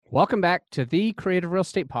Welcome back to the Creative Real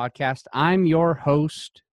Estate Podcast. I'm your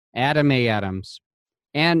host, Adam A. Adams.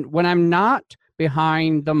 And when I'm not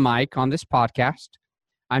behind the mic on this podcast,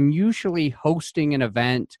 I'm usually hosting an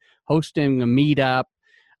event, hosting a meetup,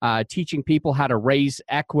 teaching people how to raise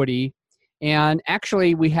equity. And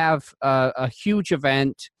actually, we have a huge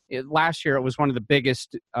event. Last year, it was one of the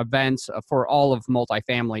biggest events for all of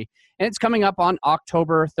multifamily. And it's coming up on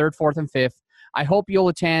October 3rd, 4th, and 5th. I hope you'll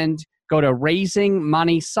attend. Go to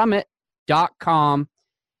raisingmoneysummit.com,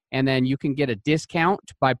 and then you can get a discount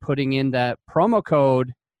by putting in the promo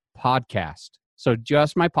code podcast. So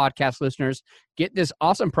just my podcast listeners, get this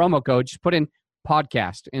awesome promo code. Just put in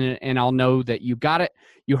podcast, and I'll know that you got it.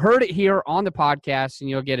 You heard it here on the podcast, and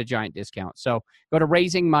you'll get a giant discount. So go to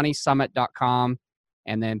raisingmoneysummit.com,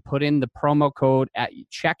 and then put in the promo code at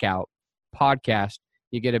checkout, podcast.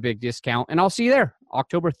 You get a big discount, and I'll see you there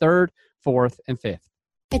October 3rd, 4th, and 5th.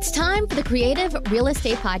 It's time for the Creative Real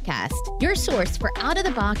Estate Podcast, your source for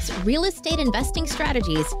out-of-the-box real estate investing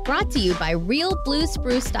strategies, brought to you by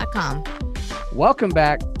realbluespruce.com. Welcome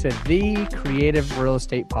back to the Creative Real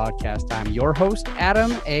Estate Podcast. I'm your host,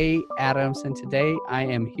 Adam A. Adams, and today I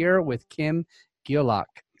am here with Kim Gillock.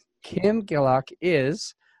 Kim Gillock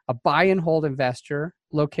is a buy and hold investor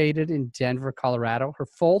located in Denver, Colorado. Her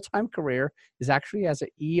full-time career is actually as an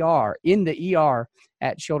in the ER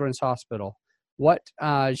at Children's Hospital. What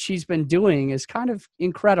she's been doing is kind of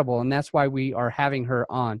incredible, and that's why we are having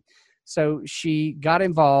her on. So she got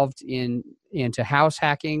involved into house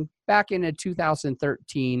hacking back in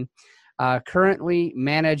 2013, currently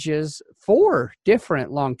manages 4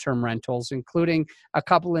 different long-term rentals, including a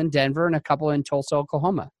couple in Denver and a couple in Tulsa,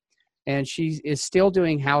 Oklahoma. And she is still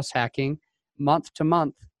doing house hacking month to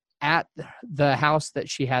month at the house that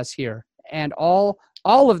she has here. And all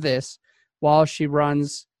of this while she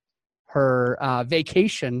runs her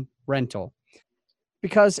vacation rental,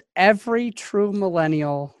 because every true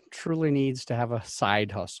millennial truly needs to have a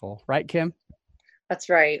side hustle, right, Kim? That's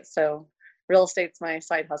right. So real estate's my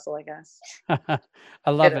side hustle, I guess.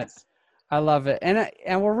 I love it. I love it.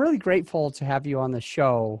 And we're really grateful to have you on the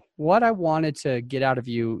show. What I wanted to get out of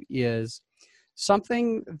you is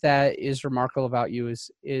something that is remarkable about you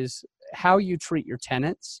is how you treat your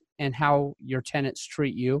tenants and how your tenants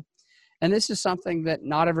treat you. And this is something that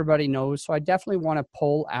not everybody knows. So I definitely want to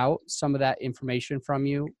pull out some of that information from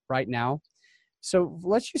you right now. So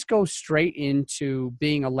let's just go straight into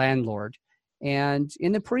being a landlord. And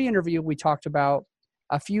in the pre-interview, we talked about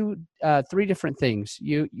a few, 3 different things.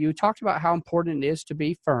 You talked about how important it is to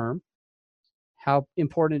be firm, how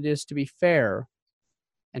important it is to be fair,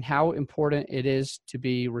 and how important it is to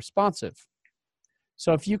be responsive.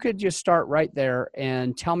 So if you could just start right there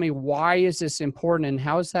and tell me, why is this important, and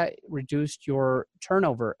how has that reduced your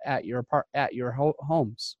turnover at your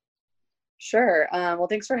homes? Sure. Well,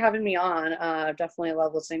 thanks for having me on. Definitely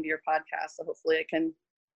love listening to your podcast. So hopefully I can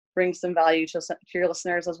bring some value to your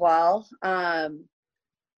listeners as well. As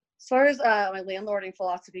far as my landlording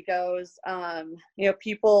philosophy goes,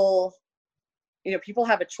 people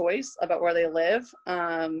have a choice about where they live.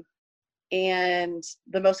 And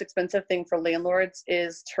the most expensive thing for landlords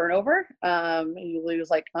is turnover. You lose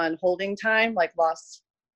on holding time, like lost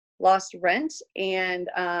rent, and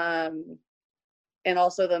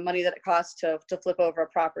also the money that it costs to flip over a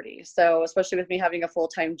property. So especially with me having a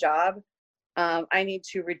full-time job, I need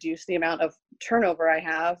to reduce the amount of turnover I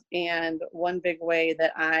have. And one big way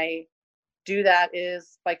that I do that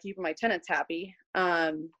is by keeping my tenants happy.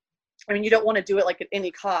 You don't want to do it at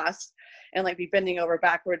any cost and be bending over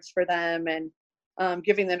backwards for them and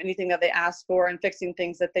giving them anything that they ask for and fixing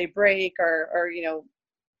things that they break or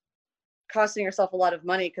costing yourself a lot of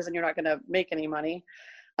money, because then you're not going to make any money.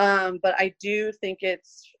 But I do think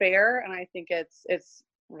it's fair, and I think it's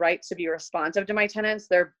right to be responsive to my tenants.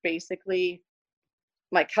 They're basically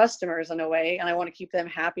my customers in a way, and I want to keep them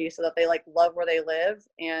happy so that they love where they live,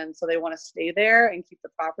 and so they want to stay there and keep the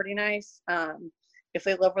property nice. If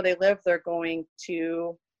they love where they live, they're going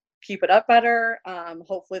to keep it up better.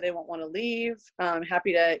 Hopefully they won't want to leave. I'm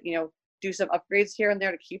happy to, do some upgrades here and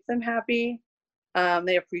there to keep them happy.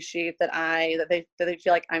 They appreciate that they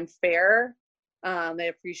feel like I'm fair. They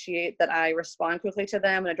appreciate that I respond quickly to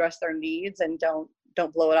them and address their needs and don't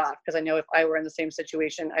blow it off. Because I know if I were in the same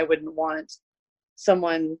situation, I wouldn't want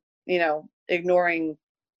someone, ignoring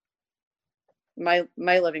my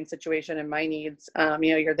living situation and my needs.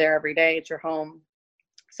 You're there every day. It's your home.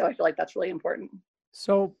 So I feel like that's really important.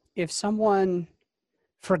 So if someone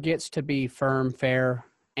forgets to be firm, fair,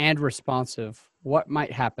 and responsive, what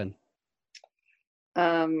might happen?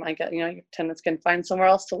 I get, tenants can find somewhere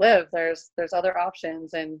else to live. There's other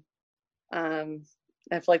options, and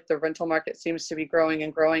I feel like the rental market seems to be growing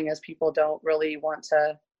and growing as people don't really want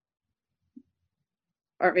to,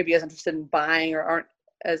 aren't maybe as interested in buying or aren't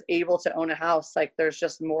as able to own a house. Like there's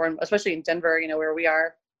just more, and especially in Denver, you know, where we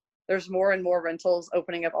are, there's more and more rentals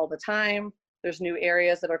opening up all the time. There's new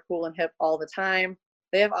areas that are cool and hip all the time.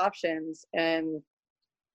 They have options and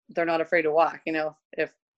they're not afraid to walk, you know,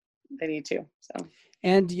 if they need to. So.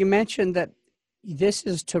 And you mentioned that this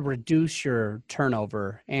is to reduce your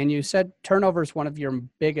turnover, and you said turnover is one of your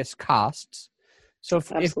biggest costs. So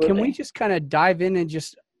if can we just kind of dive in and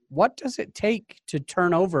just, what does it take to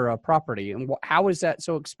turn over a property, and how is that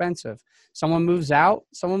so expensive? Someone moves out,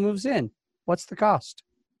 someone moves in. What's the cost?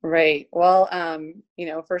 Right. Well, you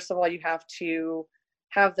know, first of all, you have to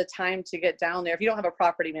have the time to get down there. If you don't have a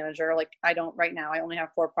property manager, like I don't right now, I only have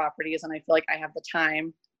 4 properties and I feel like I have the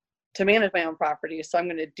time to manage my own property. So I'm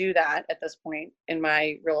going to do that at this point in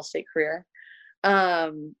my real estate career.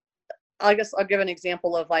 I guess I'll give an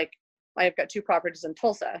example of, like, I've got 2 properties in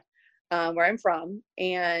Tulsa, where I'm from.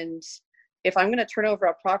 And if I'm going to turn over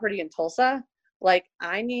a property in Tulsa, like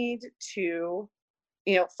I need to,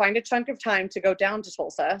 you know, find a chunk of time to go down to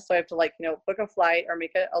Tulsa. So I have to, like, you know, book a flight or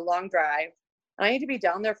make it a long drive. And I need to be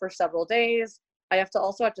down there for several days. I have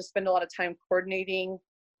to spend a lot of time coordinating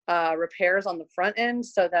repairs on the front end,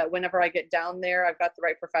 so that whenever I get down there, I've got the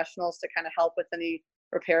right professionals to kind of help with any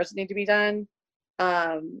repairs that need to be done.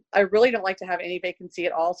 I really don't like to have any vacancy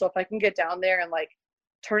at all. So if I can get down there and like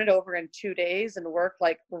turn it over in 2 days and work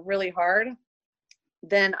like really hard,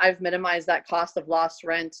 then I've minimized that cost of lost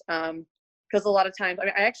rent. Because a lot of times, I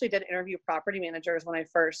mean, I actually did interview property managers when I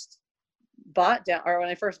first bought down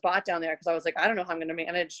there, because I was like, I don't know how I'm going to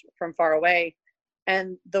manage from far away.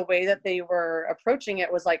 And the way that they were approaching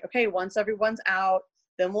it was like, okay, once everyone's out,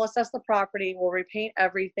 then we'll assess the property, we'll repaint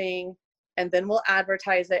everything, and then we'll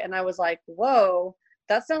advertise it. And I was like, whoa,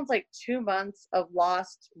 that sounds like 2 months of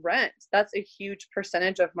lost rent. That's a huge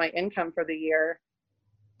percentage of my income for the year.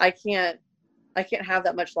 I can't have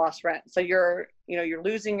that much lost rent. So you're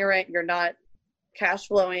losing your rent, you're not cash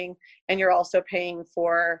flowing, and you're also paying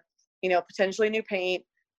for, you know, potentially new paint,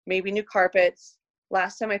 maybe new carpets.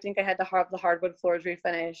 Last time I think I had to have the hardwood floors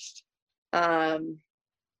refinished. You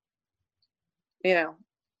know,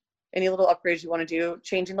 any little upgrades you want to do,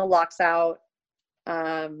 changing the locks out.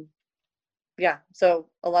 Yeah, so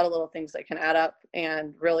a lot of little things that can add up.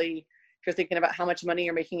 And really, if you're thinking about how much money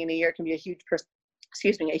you're making in a year, it can be a huge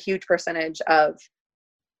percentage of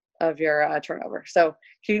your turnover. So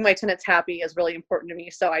keeping my tenants happy is really important to me,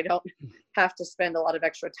 so I don't have to spend a lot of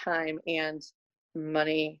extra time and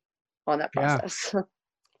money on that process. Yeah.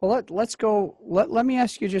 Well, let's go. Let me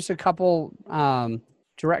ask you just a couple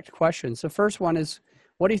direct questions. The first one is,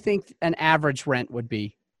 what do you think an average rent would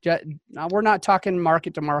be? Now, we're not talking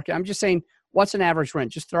market to market. I'm just saying, what's an average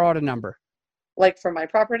rent? Just throw out a number. Like for my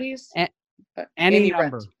properties? Any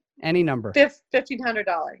number. Rent. Any number. $1,500.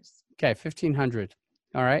 Okay, $1,500.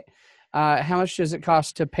 All right. How much does it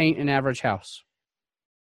cost to paint an average house?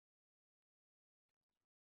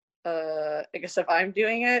 I guess if I'm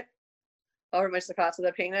doing it, however much the cost of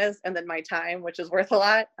the paint is, and then my time, which is worth a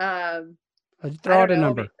lot. Throw out a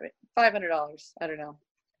number. $500. I don't know.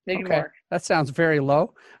 Maybe okay. More. That sounds very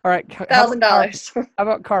low. All right. $1,000. How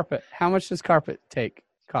about carpet? How much does carpet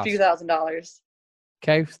cost? A few $1,000s.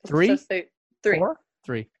 Okay. 3? 3. 4?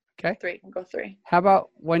 3. Okay. 3. We'll go 3. How about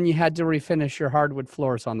when you had to refinish your hardwood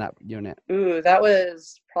floors on that unit? Ooh, that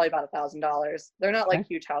was probably about $1,000. They're not like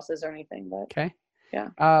huge houses or anything, but okay. Yeah.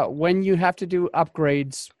 When you have to do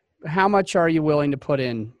upgrades, how much are you willing to put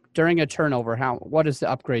in during a turnover? What is the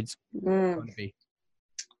upgrades going to be?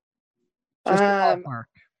 Just a ballpark.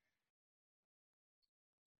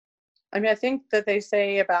 I mean, I think that they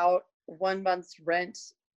say about 1 month's rent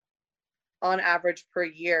on average per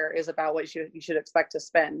year is about what you should expect to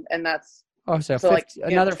spend, and that's like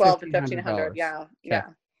another $1,200 to $1,500. Yeah, okay. Yeah.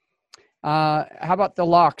 How about the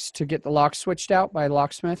locks? To get the locks switched out by a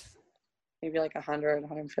locksmith? Maybe like 100,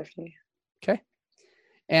 150. Okay.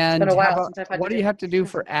 And it's been a while since I've had what do you have to do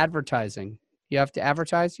for advertising? You have to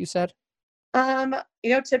advertise, you said?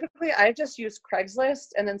 Typically I just use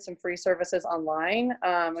Craigslist and then some free services online.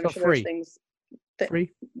 I'm so sure free. There's things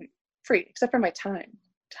free, except for my time.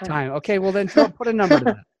 Time. Okay, well then put a number to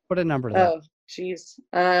that. Put a number to that. Oh, geez.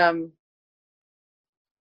 I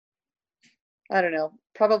don't know.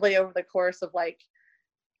 Probably over the course of like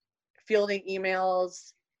fielding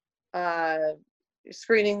emails,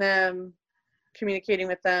 screening them, communicating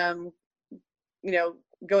with them,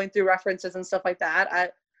 going through references and stuff like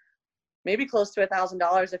that. Maybe close to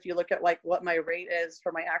 $1,000 if you look at like what my rate is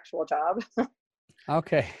for my actual job.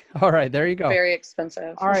 Okay. All right. There you go. Very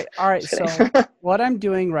expensive. All right. So what I'm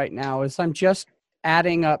doing right now is I'm just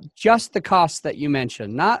adding up just the costs that you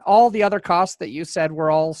mentioned, not all the other costs that you said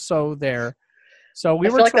were also there. So I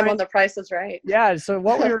feel like I'm on The Price is Right. Yeah. So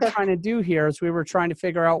what we were trying to do here is we were trying to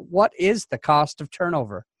figure out what is the cost of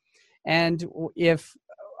turnover. And if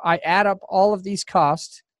I add up all of these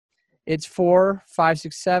costs, it's 4, 5,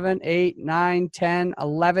 6, 7, 8, 9, 10,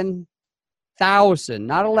 11,000,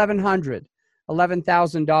 not 1,100.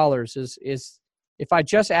 $11,000 is if I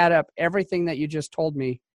just add up everything that you just told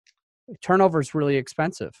me, turnover is really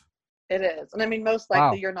expensive. It is. And I mean, most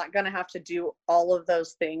likely you're not going to have to do all of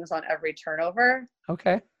those things on every turnover.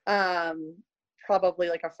 Okay. Probably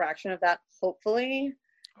like a fraction of that, hopefully.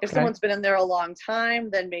 If someone's been in there a long time,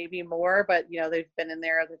 then maybe more, but you know, they've been in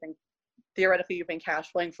there, I think theoretically you've been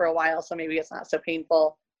cash flowing for a while, so maybe it's not so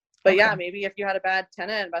painful. But yeah, maybe if you had a bad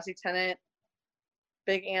tenant, messy tenant,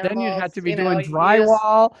 big animals, then you'd have to be doing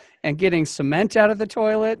drywall and getting cement out of the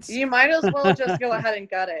toilets. You might as well just go ahead and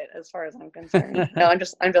gut it, as far as I'm concerned. No, I'm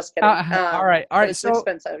just kidding. All right. It's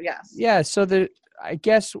expensive, yes. Yeah. So I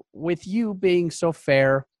guess with you being so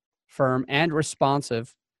fair, firm, and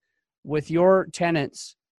responsive with your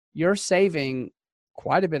tenants, you're saving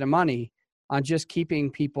quite a bit of money on just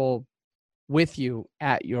keeping people with you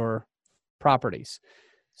at your properties.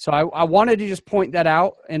 So I wanted to just point that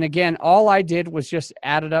out. And again, all I did was just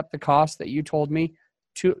added up the cost that you told me,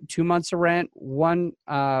 2 months of rent, 1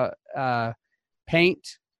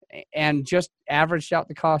 paint, and just averaged out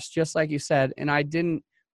the cost, just like you said. And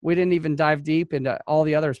we didn't even dive deep into all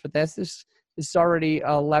the others, but this is already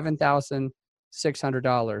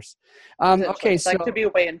 $11,600. Okay. So that could be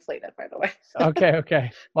way inflated, by the way.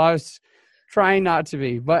 Okay. Well, I was trying not to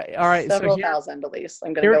be, but all right. Several thousand at least.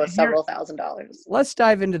 I'm going to go with several $1,000s. Let's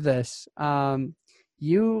dive into this.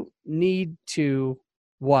 You need to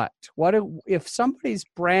what? If somebody's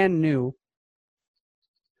brand new,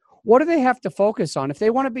 what do they have to focus on if they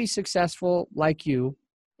want to be successful like you?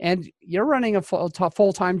 And you're running a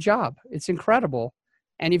full-time job. It's incredible.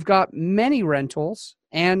 And you've got many rentals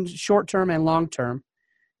and short-term and long-term.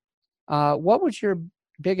 What would your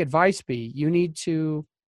big advice be? You need to...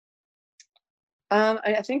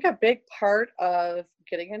 I think a big part of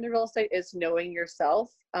getting into real estate is knowing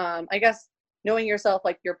yourself. I guess knowing yourself,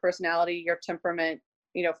 like your personality, your temperament,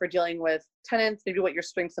 you know, for dealing with tenants, maybe what your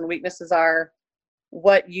strengths and weaknesses are,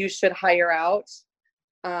 what you should hire out,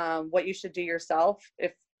 what you should do yourself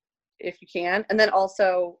if you can. And then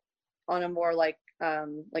also on a more like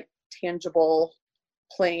tangible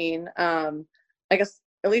plane, I guess,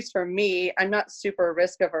 at least for me, I'm not super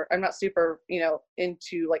risk averse. I'm not super,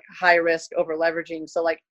 into like high risk over leveraging. So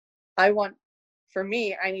like for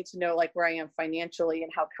me, I need to know like where I am financially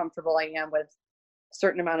and how comfortable I am with a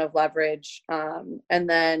certain amount of leverage. And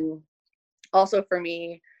then also for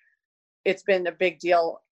me, it's been a big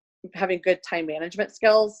deal having good time management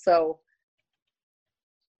skills. So,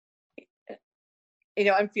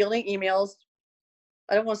 I'm fielding emails.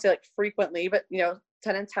 I don't want to say like frequently, but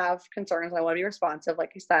tenants have concerns. I want to be responsive,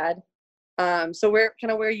 like you said. So where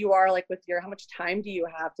you are, like with how much time do you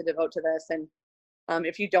have to devote to this? And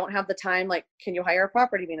if you don't have the time, like, can you hire a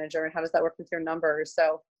property manager, and how does that work with your numbers?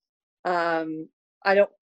 So I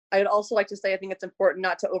would also like to say, I think it's important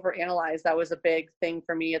not to overanalyze. That was a big thing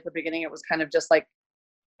for me at the beginning. It was kind of just like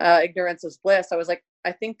ignorance is bliss. I was like,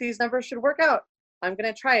 I think these numbers should work out. I'm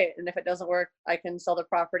going to try it. And if it doesn't work, I can sell the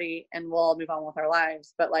property and we'll all move on with our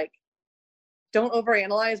lives. But like, don't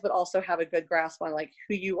overanalyze, but also have a good grasp on like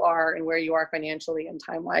who you are and where you are financially and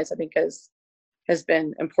time-wise, I think has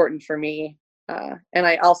been important for me. And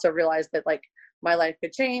I also realized that like my life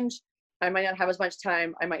could change. I might not have as much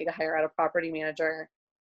time. I might need to hire out a property manager.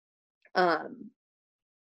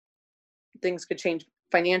 Things could change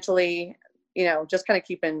financially, just kind of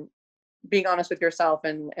being honest with yourself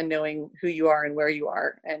and knowing who you are and where you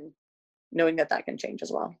are and knowing that can change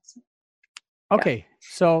as well. Okay. Yeah.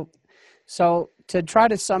 So to try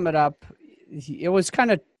to sum it up, it was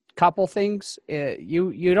kind of couple things.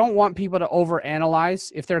 You don't want people to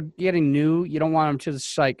overanalyze. If they're getting new, you don't want them to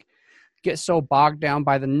just like get so bogged down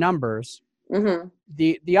by the numbers. Mm-hmm.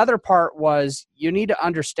 The other part was you need to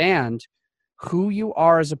understand who you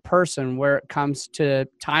are as a person where it comes to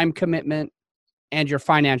time commitment and your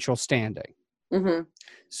financial standing. Mm-hmm.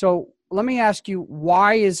 So let me ask you,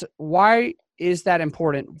 why is that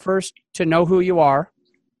important? First, to know who you are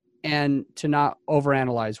and to not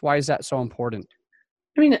overanalyze. Why is that so important?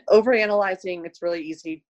 I mean, overanalyzing, it's really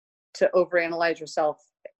easy to overanalyze yourself.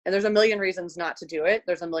 And there's a million reasons not to do it.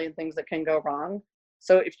 There's a million things that can go wrong.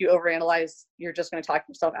 So if you overanalyze, you're just going to talk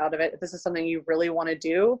yourself out of it. If this is something you really want to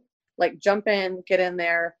do, like jump in, get in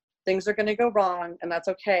there. Things are going to go wrong, and that's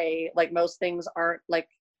okay. Like most things aren't like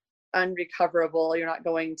unrecoverable. You're not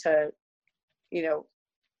going to you know,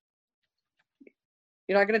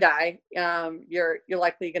 you're not going to die. You're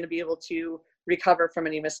likely going to be able to recover from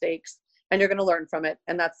any mistakes, and you're going to learn from it.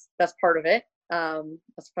 And that's part of it.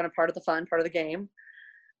 That's part of the fun, part of the game.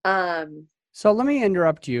 So let me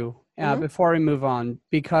interrupt you Mhm. before we move on,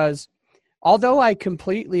 because although I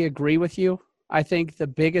completely agree with you, I think the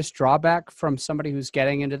biggest drawback from somebody who's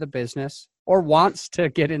getting into the business or wants to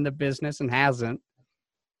get in the business and hasn't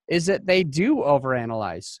is that they do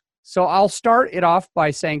overanalyze. So I'll start it off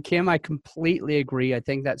by saying, Kim, I completely agree. I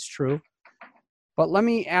think that's true. But let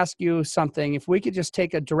me ask you something. If we could just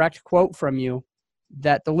take a direct quote from you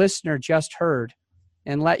that the listener just heard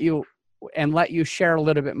and let you share a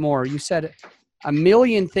little bit more. You said a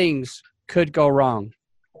million things could go wrong.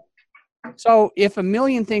 So if a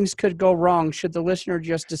million things could go wrong, should the listener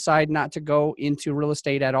just decide not to go into real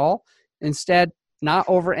estate at all? Instead, not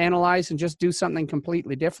overanalyze and just do something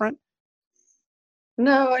completely different?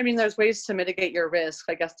 No, I mean, there's ways to mitigate your risk.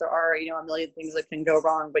 I guess there are, a million things that can go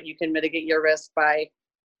wrong, but you can mitigate your risk by,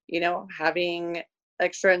 having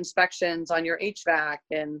extra inspections on your HVAC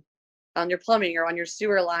and on your plumbing or on your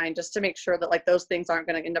sewer line, just to make sure that like those things aren't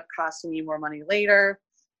going to end up costing you more money later.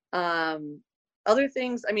 Other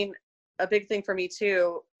things, I mean, a big thing for me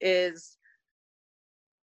too is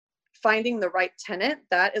finding the right tenant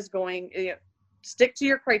that is going, stick to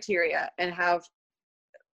your criteria and have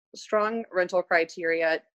strong rental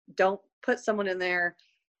criteria. Don't put someone in there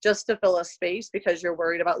just to fill a space because you're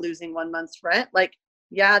worried about losing 1 month's rent. Like,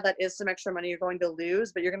 yeah, that is some extra money you're going to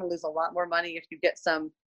lose, but you're going to lose a lot more money if you get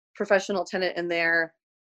some professional tenant in there,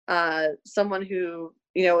 someone who,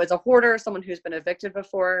 is a hoarder, someone who's been evicted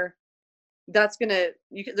before. That's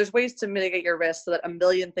there's ways to mitigate your risk so that a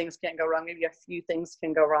million things can't go wrong. Maybe a few things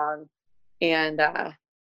can go wrong, and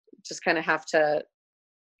just kind of have to,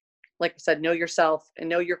 like I said, know yourself and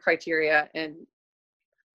know your criteria and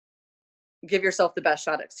give yourself the best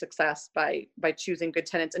shot at success by choosing good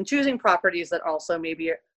tenants and choosing properties that also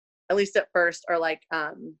maybe, at least at first, are like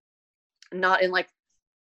not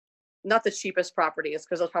the cheapest properties,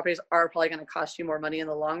 because those properties are probably going to cost you more money in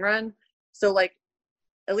the long run. So like,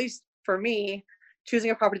 at least for me, choosing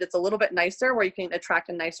a property that's a little bit nicer where you can attract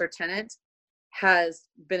a nicer tenant has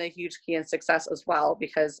been a huge key in success as well,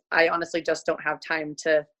 because I honestly just don't have time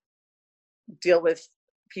to deal with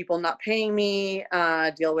people not paying me,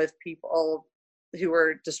 deal with people who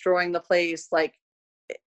are destroying the place. Like,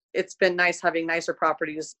 it's been nice having nicer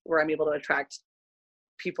properties where I'm able to attract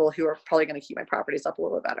people who are probably going to keep my properties up a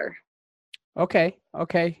little bit better. Okay.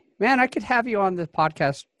 Man, I could have you on the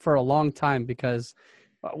podcast for a long time, because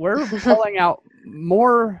we're pulling out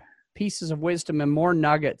more pieces of wisdom and more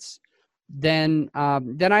nuggets than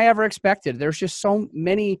I ever expected. There's just so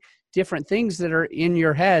many different things that are in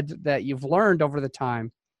your head that you've learned over the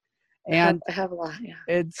time. And I have a lot, yeah.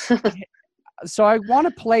 it's so I want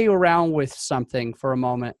to play around with something for a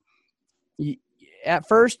moment. At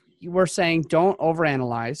first, you were saying don't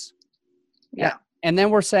overanalyze. Yeah. And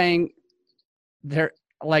then we're saying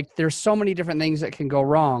there's so many different things that can go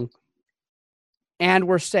wrong. And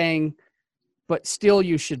we're saying, but still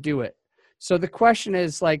you should do it. So the question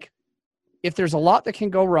is, like, if there's a lot that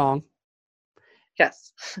can go wrong,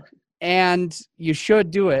 yes, and you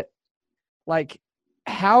should do it, like,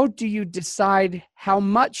 how do you decide how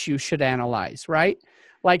much you should analyze, right?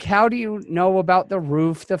 Like, how do you know about the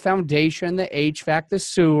roof, the foundation, the HVAC, the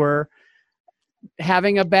sewer,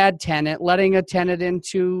 having a bad tenant, letting a tenant in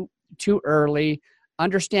too early,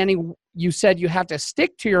 understanding, you said you have to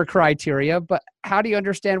stick to your criteria, but how do you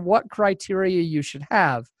understand what criteria you should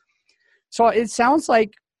have? So it sounds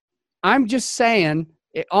like, I'm just saying,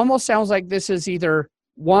 it almost sounds like this is either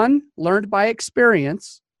one, learned by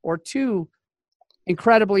experience, or two,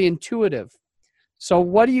 incredibly intuitive. So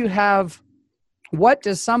what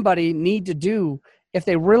does somebody need to do if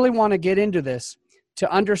they really want to get into this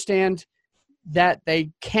to understand that they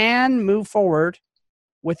can move forward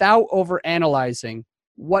without overanalyzing?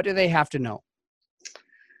 What do they have to know?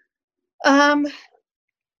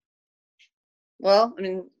 Well, I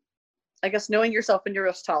mean, I guess knowing yourself and your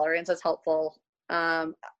risk tolerance is helpful.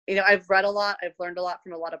 I've read a lot. I've learned a lot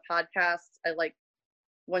from a lot of podcasts.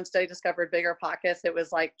 Once I discovered Bigger Pockets, it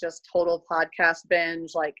was like just total podcast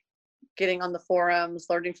binge, like getting on the forums,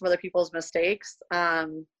 learning from other people's mistakes. I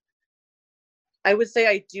would say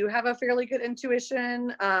I do have a fairly good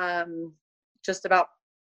intuition, just about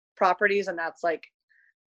properties. And that's like,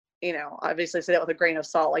 obviously say that with a grain of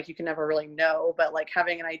salt, like you can never really know, but like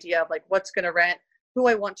having an idea of like what's going to rent, who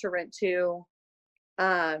I want to rent to.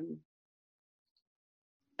 And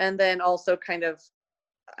then also kind of,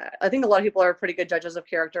 I think a lot of people are pretty good judges of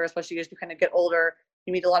character, especially as you kind of get older.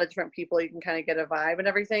 you meet a lot of different people, you can kind of get a vibe and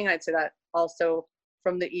everything. I'd say that also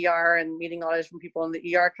from the ER and meeting a lot of different people in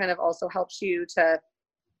the ER kind of also helps you to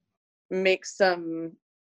make some,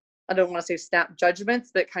 I don't want to say snap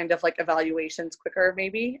judgments, but kind of like evaluations quicker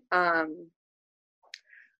maybe.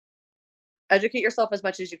 Educate yourself as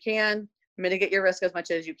much as you can, mitigate your risk as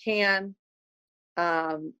much as you can.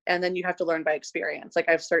 And then you have to learn by experience. Like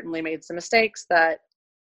I've certainly made some mistakes that,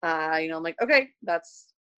 I'm like, okay,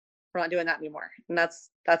 we're not doing that anymore. And that's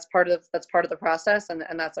part of the process, and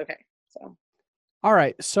that's okay. So. All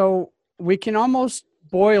right. So we can almost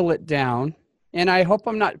boil it down, and I hope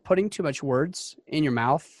I'm not putting too much words in your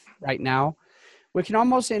mouth right now. We can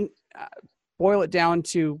almost boil it down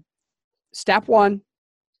to step one,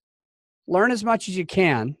 learn as much as you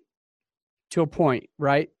can to a point,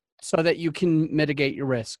 right? So that you can mitigate your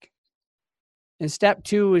risk. And step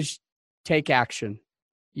two is take action.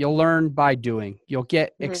 You'll learn by doing. You'll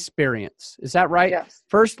get experience. Is that right? Yes.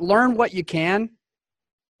 First, learn what you can,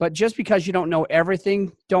 but just because you don't know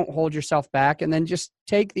everything, don't hold yourself back, and then just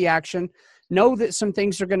take the action. Know that some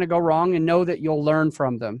things are going to go wrong, and know that you'll learn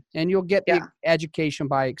from them, and you'll get the education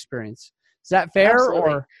by experience. Is that fair?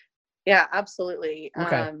 Absolutely. Or yeah, absolutely.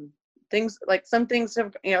 Okay. Things like some things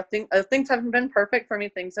have, things haven't been perfect for me.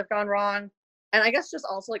 Things have gone wrong. And I guess just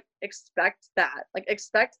also like expect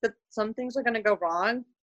that some things are going to go wrong,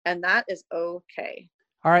 and that is okay.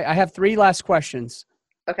 All right. I have 3 last questions.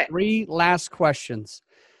 Okay. 3 last questions.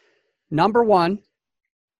 Number 1,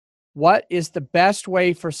 what is the best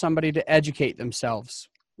way for somebody to educate themselves?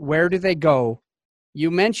 Where do they go?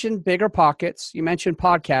 You mentioned Bigger Pockets. You mentioned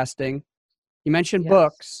podcasting. You mentioned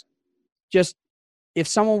books. Just if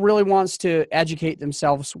someone really wants to educate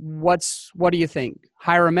themselves, what do you think?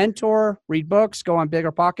 Hire a mentor, read books, go on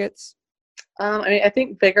Bigger Pockets? I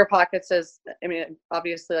think Bigger Pockets is,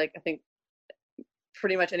 obviously, like, I think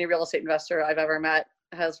pretty much any real estate investor I've ever met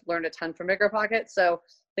has learned a ton from Bigger Pockets. So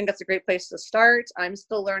I think that's a great place to start. I'm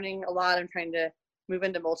still learning a lot. I'm trying to move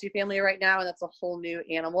into multifamily right now, and that's a whole new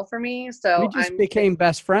animal for me. So we just became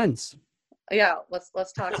best friends. Yeah,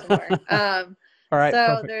 let's talk some more. All right. So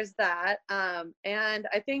Perfect. there's that. And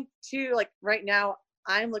I think too, like right now,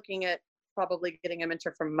 I'm looking at probably getting a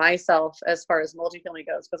mentor for myself as far as multifamily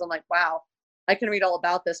goes, because I'm like, wow, I can read all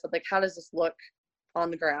about this, but like, how does this look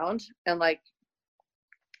on the ground? And like,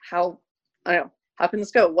 how can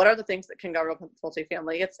this go? What are the things that can go wrong with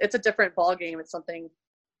multifamily? It's a different ball game. It's something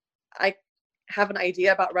I have an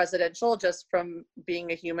idea about residential just from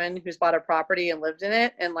being a human who's bought a property and lived in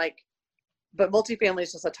it, and like, but multifamily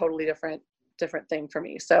is just a totally different thing for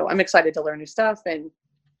me. So I'm excited to learn new stuff.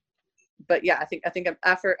 But yeah, I think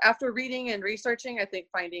after reading and researching, I think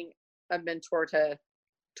finding a mentor to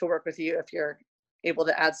work with you, if you're able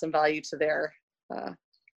to add some value to their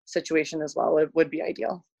situation as well, it would be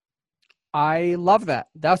ideal. I love that.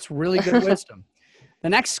 That's really good wisdom. The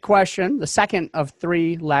next question, the second of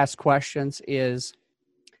 3 last questions, is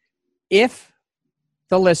if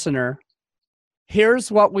the listener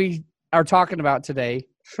hears what we are talking about today,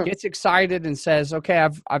 gets excited and says, okay,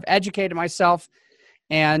 I've educated myself,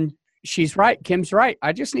 and she's right, Kim's right,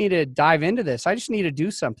 I just need to dive into this. I just need to do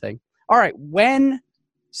something. All right, when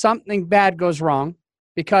something bad goes wrong,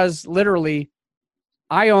 because literally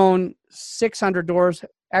I own 600 doors.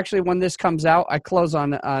 Actually, when this comes out, I close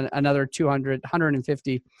on another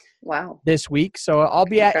 150 wow this week. So I'll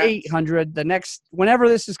be at 800. Whenever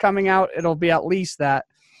this is coming out, it'll be at least that.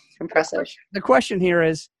 Impressive. The question here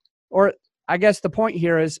is, or I guess the point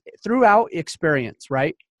here is, throughout experience,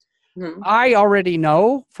 right? Mm-hmm. I already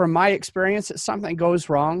know from my experience that something goes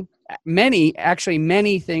wrong. Many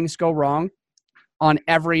things go wrong on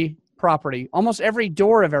every property, almost every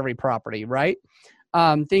door of every property, right?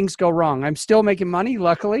 Things go wrong. I'm still making money,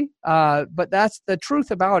 luckily. But that's the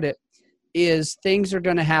truth about it, is things are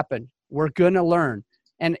going to happen. We're going to learn.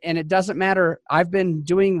 And it doesn't matter. I've been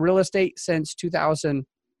doing real estate since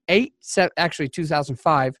 2008, actually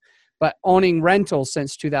 2005, but owning rentals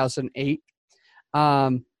since 2008.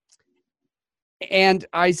 And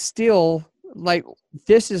I still, like,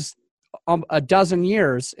 this is a dozen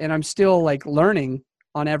years, and I'm still like learning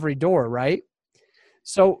on every door, right?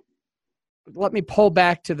 So let me pull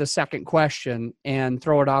back to the second question and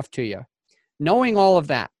throw it off to you. Knowing all of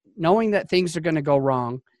that, knowing that things are going to go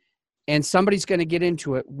wrong and somebody's going to get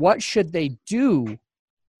into it, what should they do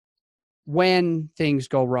when things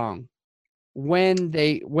go wrong?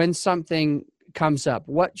 When something comes up,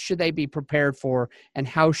 what should they be prepared for, and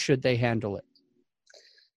how should they handle it?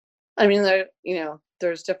 I mean,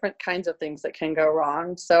 there's different kinds of things that can go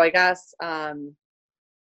wrong. So I guess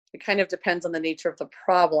it kind of depends on the nature of the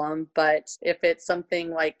problem. But if it's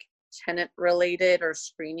something like tenant related or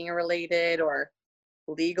screening related or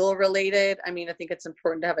legal related, I mean, I think it's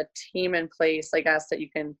important to have a team in place, I guess, that you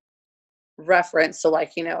can reference. So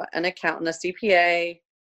like, an accountant, a CPA,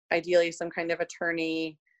 ideally some kind of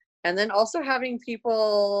attorney, and then also having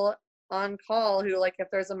people on call who, like, if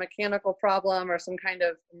there's a mechanical problem or some kind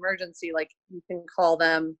of emergency, like, you can call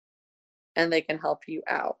them and they can help you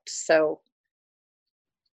out. So,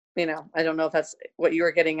 I don't know if that's what you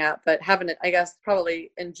were getting at, but having it, I guess,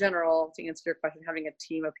 probably in general, to answer your question, having a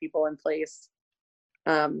team of people in place,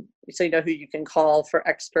 so you know who you can call for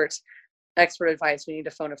expert advice. We need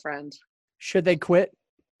to phone a friend. Should they quit?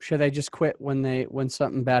 Should they just quit when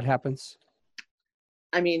something bad happens?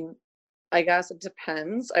 I mean, I guess it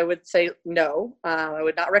depends. I would say no. I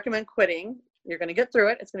would not recommend quitting. You're going to get through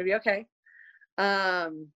it. It's going to be okay.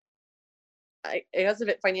 I guess if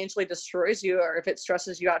it financially destroys you, or if it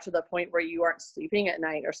stresses you out to the point where you aren't sleeping at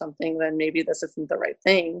night or something, then maybe this isn't the right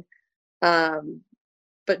thing.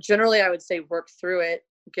 But generally I would say work through it,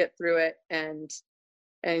 get through it, and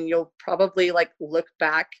you'll probably like look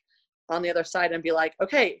back on the other side and be like,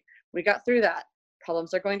 okay, we got through that.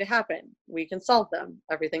 Problems are going to happen. We can solve them.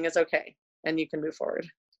 Everything is okay. And you can move forward.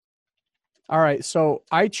 All right. So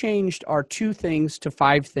I changed our 2 things to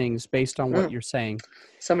 5 things based on what you're saying.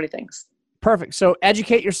 So many things. Perfect. So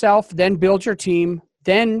educate yourself, then build your team,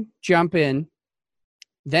 then jump in,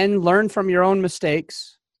 then learn from your own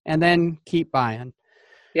mistakes, and then keep buying.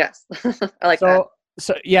 Yes. I like that.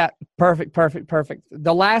 So yeah, perfect.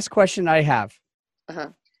 The last question I have.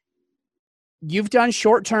 You've done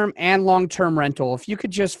short-term and long-term rental. If you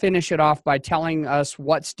could just finish it off by telling us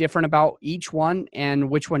what's different about each one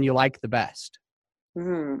and which one you like the best.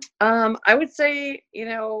 I would say,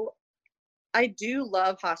 I do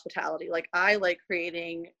love hospitality. Like, I like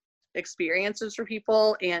creating experiences for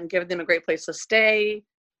people and giving them a great place to stay,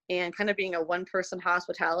 and kind of being a one-person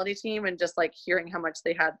hospitality team and just like hearing how much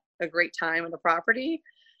they had a great time in the property.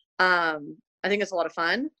 I think it's a lot of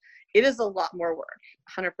fun. It is a lot more work,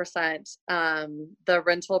 100%. The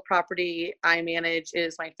rental property I manage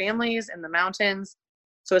is my family's in the mountains.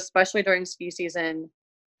 So especially during ski season,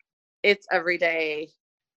 it's every day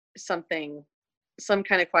some kind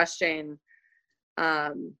of question.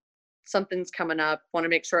 Something's coming up. Want to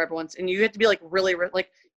make sure and you have to be like really, like,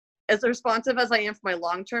 as responsive as I am for my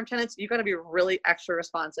long-term tenants, you got to be really extra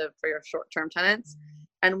responsive for your short-term tenants.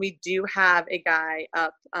 And we do have a guy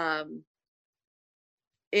up,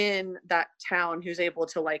 in that town who's able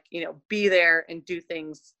to, like, be there and do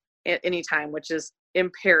things at any time, which is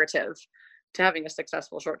imperative to having a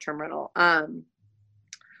successful short-term rental. I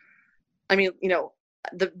mean,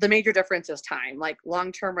 the major difference is time. Like,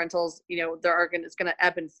 long-term rentals, it's going to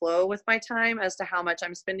ebb and flow with my time as to how much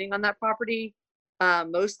I'm spending on that property.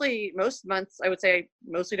 Most months, I would say I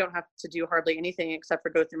mostly don't have to do hardly anything except for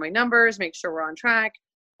go through my numbers, make sure we're on track,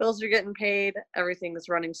 bills are getting paid, everything is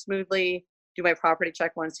running smoothly, do my property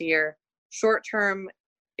check once a year. Short term,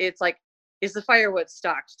 it's like, is the firewood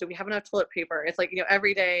stocked? Do we have enough toilet paper? It's like,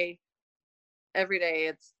 every day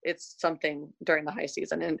it's something during the high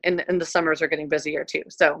season, and the summers are getting busier too.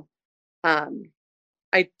 So,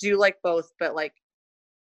 I do like both, but like,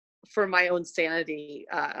 for my own sanity,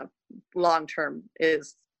 long term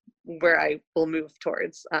is where I will move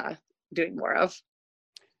towards doing more of.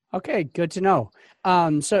 Okay, good to know.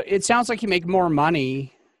 So it sounds like you make more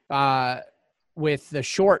money with the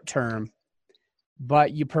short term,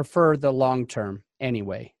 but you prefer the long term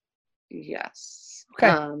anyway. Yes. Okay.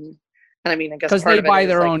 And I mean, I guess because they buy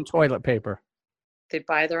their own toilet paper. They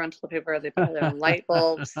buy their own toilet paper. They buy their own light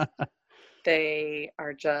bulbs. They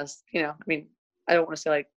are just, I mean, I don't want to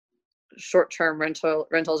say like short-term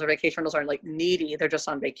rentals or vacation rentals are like needy. They're just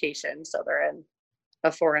on vacation. So they're in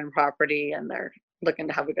a foreign property and they're looking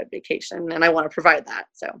to have a good vacation. And I want to provide that.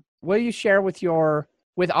 So will you share with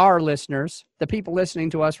our listeners, the people listening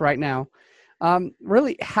to us right now,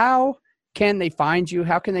 really, how can they find you?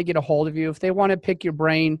 How can they get a hold of you? If they want to pick your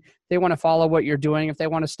brain, they want to follow what you're doing, if they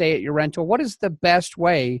want to stay at your rental, what is the best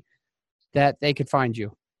way that they could find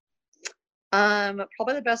you?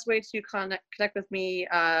 Probably the best way to connect with me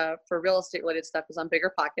for real estate related stuff is on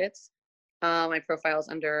Bigger Pockets. My profile is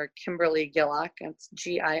under Kimberly Gillock. It's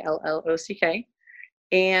Gillock.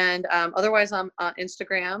 And otherwise, I'm on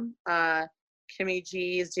Instagram,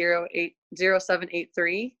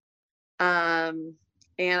 KimmyG0783.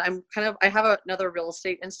 And I have another real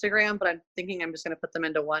estate Instagram, but I'm thinking I'm just going to put them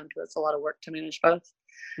into one because it's a lot of work to manage both.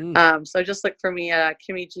 So just look for me,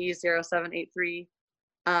 KimmyG0783.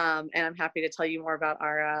 And I'm happy to tell you more about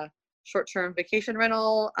our short-term vacation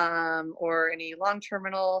rental or any long-term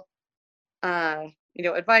rental,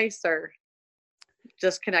 advice or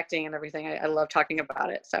just connecting and everything. I love talking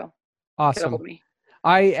about it. So awesome. get a hold of me.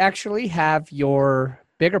 I actually have your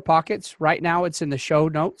BiggerPockets right now. It's in the show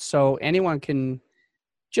notes, so anyone can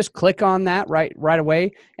just click on that right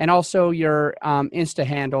away. And also your Insta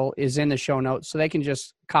handle is in the show notes, so they can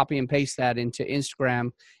just copy and paste that into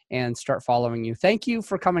Instagram and start following you. Thank you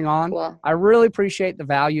for coming on. Cool. I really appreciate the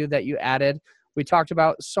value that you added. We talked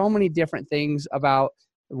about so many different things about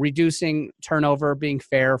reducing turnover, being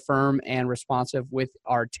fair, firm, and responsive with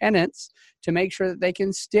our tenants to make sure that they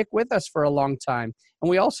can stick with us for a long time. And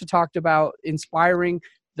we also talked about inspiring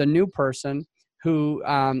the new person who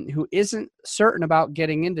isn't certain about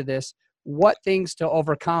getting into this, what things to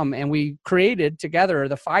overcome. And we created together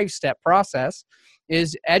the 5-step process.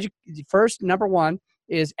 Is first, number one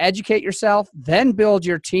is educate yourself, then build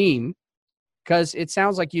your team, because it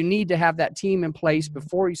sounds like you need to have that team in place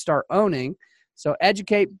before you start owning. So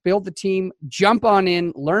educate, build the team, jump on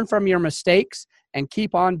in, learn from your mistakes, and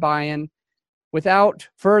keep on buying. Without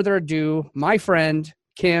further ado, my friend,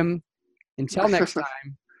 Kim, until next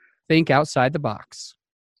time, think outside the box.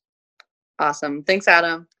 Awesome. Thanks,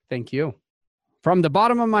 Adam. Thank you. From the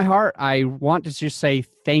bottom of my heart, I want to just say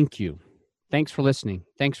thank you. Thanks for listening.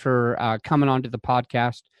 Thanks for coming on to the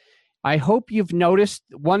podcast. I hope you've noticed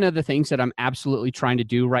one of the things that I'm absolutely trying to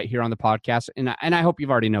do right here on the podcast, and I hope you've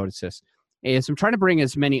already noticed this, is I'm trying to bring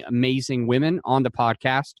as many amazing women on the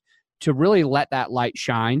podcast to really let that light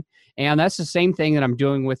shine. And that's the same thing that I'm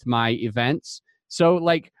doing with my events. So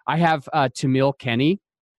like I have Tamil Kenny,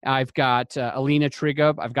 I've got Alina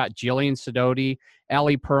Trigub, I've got Jillian Sidoti,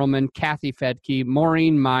 Ellie Perlman, Kathy Fedke,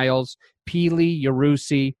 Maureen Miles, Pili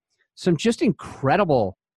Yarusi, some just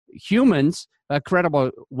incredible humans, incredible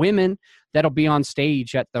women that'll be on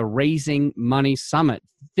stage at the Raising Money Summit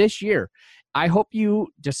this year. I hope you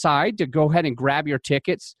decide to go ahead and grab your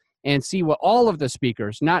tickets and see what all of the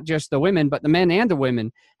speakers, not just the women, but the men and the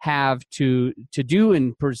women, have to do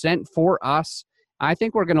and present for us. I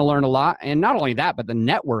think we're going to learn a lot. And not only that, but the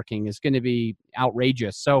networking is going to be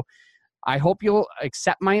outrageous. So I hope you'll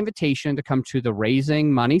accept my invitation to come to the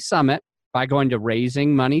Raising Money Summit by going to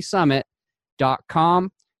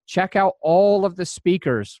raisingmoneysummit.com. Check out all of the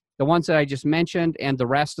speakers, the ones that I just mentioned, and the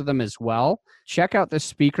rest of them as well. Check out the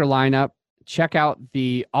speaker lineup. Check out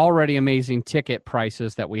the already amazing ticket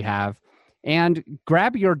prices that we have, and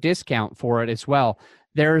grab your discount for it as well.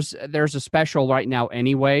 There's a special right now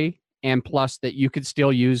anyway, and plus that you could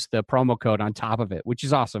still use the promo code on top of it, which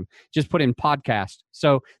is awesome. Just put in podcast.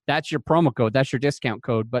 So that's your promo code. That's your discount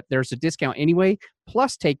code, but there's a discount anyway.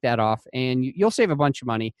 Plus take that off and you'll save a bunch of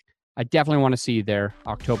money. I definitely want to see you there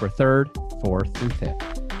October 3rd, 4th, and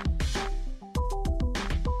 5th.